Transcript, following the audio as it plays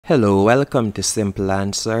Hello, welcome to Simple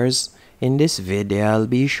Answers. In this video, I'll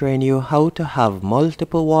be showing you how to have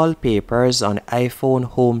multiple wallpapers on iPhone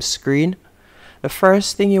home screen. The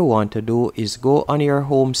first thing you want to do is go on your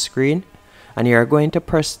home screen and you're going to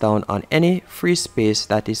press down on any free space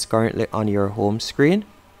that is currently on your home screen.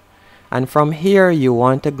 And from here, you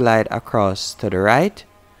want to glide across to the right.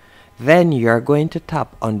 Then you're going to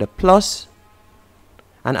tap on the plus.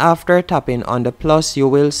 And after tapping on the plus, you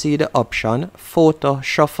will see the option Photo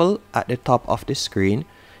Shuffle at the top of the screen.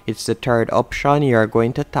 It's the third option. You're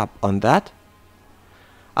going to tap on that.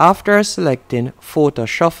 After selecting Photo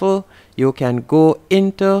Shuffle, you can go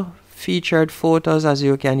into featured photos, as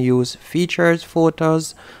you can use featured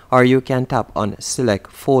photos, or you can tap on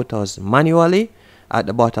Select Photos manually at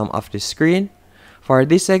the bottom of the screen. For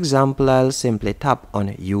this example, I'll simply tap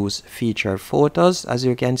on Use Featured Photos, as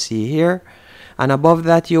you can see here. And above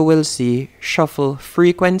that, you will see Shuffle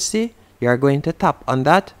Frequency. You are going to tap on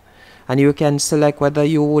that. And you can select whether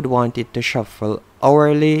you would want it to shuffle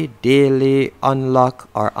hourly, daily, unlock,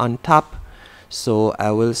 or untap. So I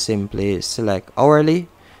will simply select hourly.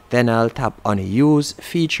 Then I'll tap on Use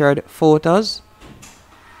Featured Photos.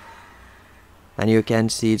 And you can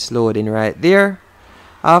see it's loading right there.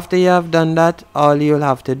 After you have done that, all you'll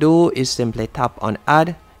have to do is simply tap on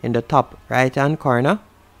Add in the top right hand corner.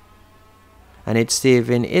 And it's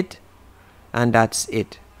saving it, and that's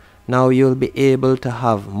it. Now you'll be able to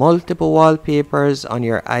have multiple wallpapers on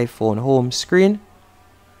your iPhone home screen,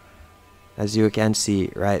 as you can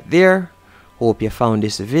see right there. Hope you found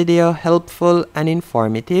this video helpful and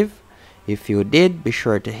informative. If you did, be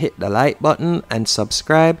sure to hit the like button and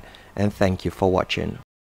subscribe, and thank you for watching.